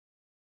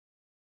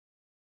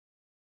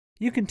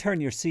You can turn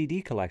your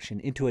CD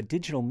collection into a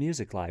digital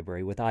music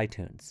library with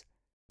iTunes.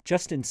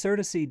 Just insert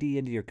a CD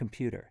into your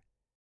computer.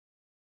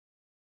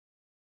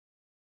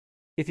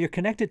 If you're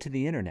connected to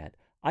the internet,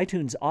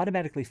 iTunes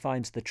automatically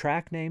finds the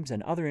track names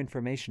and other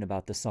information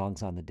about the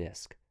songs on the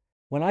disc.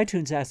 When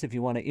iTunes asks if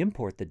you want to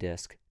import the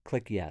disc,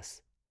 click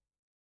Yes.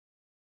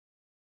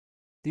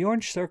 The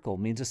orange circle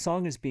means a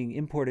song is being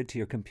imported to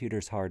your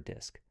computer's hard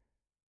disk.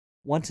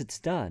 Once it's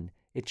done,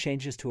 it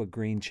changes to a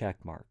green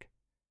check mark.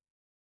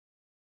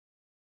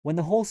 When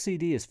the whole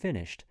CD is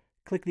finished,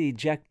 click the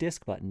Eject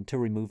Disk button to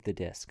remove the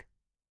disc.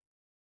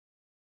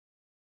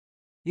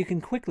 You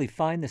can quickly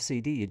find the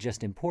CD you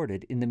just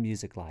imported in the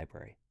music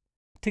library.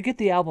 To get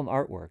the album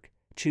artwork,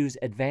 choose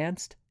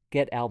Advanced,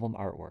 Get Album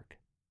Artwork.